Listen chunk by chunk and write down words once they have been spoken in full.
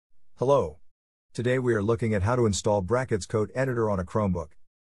Hello. Today we are looking at how to install Brackets Code Editor on a Chromebook.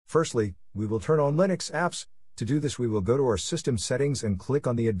 Firstly, we will turn on Linux apps. To do this, we will go to our system settings and click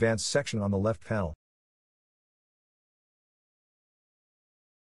on the Advanced section on the left panel.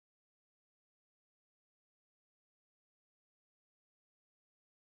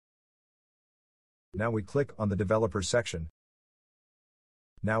 Now we click on the Developers section.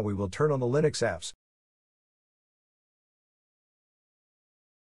 Now we will turn on the Linux apps.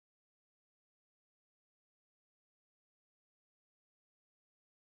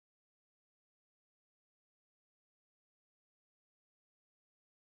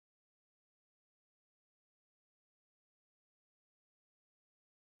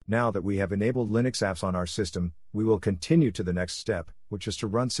 Now that we have enabled Linux apps on our system, we will continue to the next step, which is to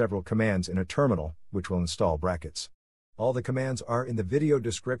run several commands in a terminal, which will install Brackets. All the commands are in the video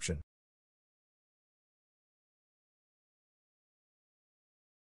description.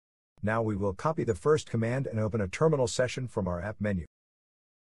 Now we will copy the first command and open a terminal session from our app menu.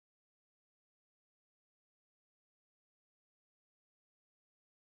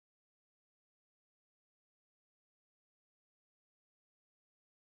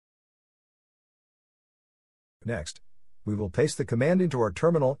 Next, we will paste the command into our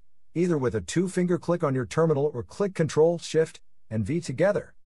terminal, either with a two-finger click on your terminal or click Ctrl, Shift, and V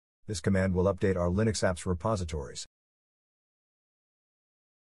together. This command will update our Linux apps repositories.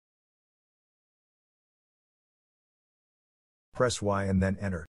 Press Y and then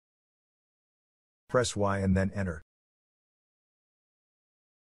Enter. Press Y and then Enter.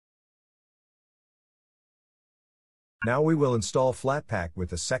 Now we will install Flatpak with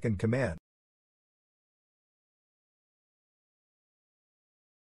the second command.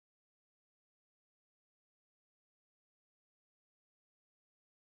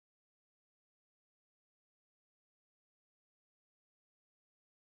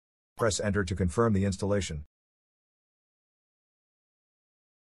 Press Enter to confirm the installation.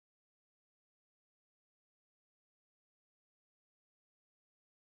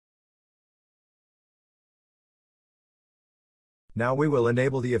 Now we will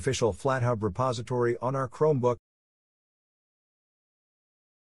enable the official FlatHub repository on our Chromebook.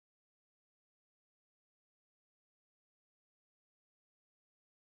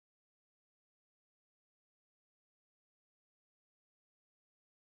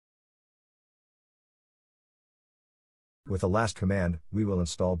 With the last command, we will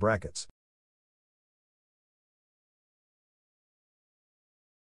install Brackets.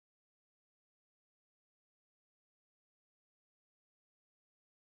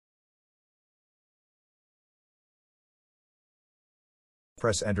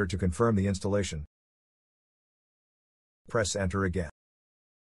 Press Enter to confirm the installation. Press Enter again.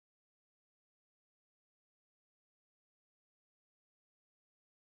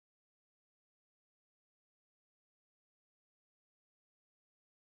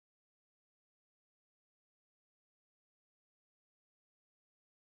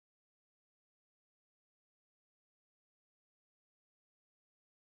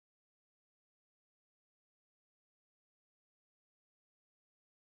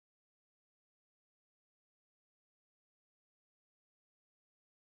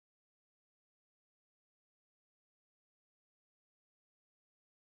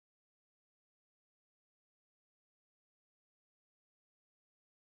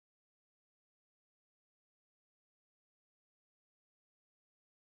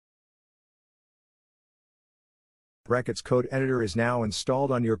 Brackets Code Editor is now installed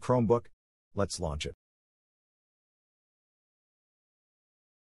on your Chromebook. Let's launch it.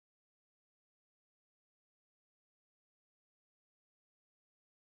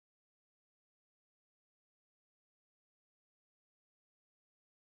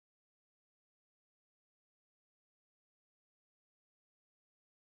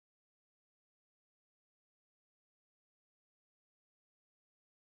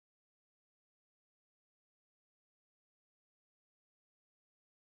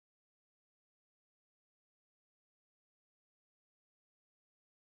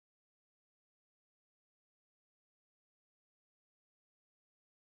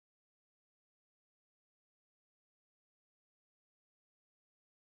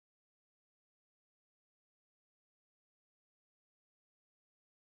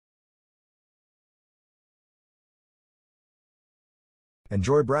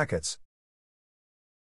 Enjoy Brackets.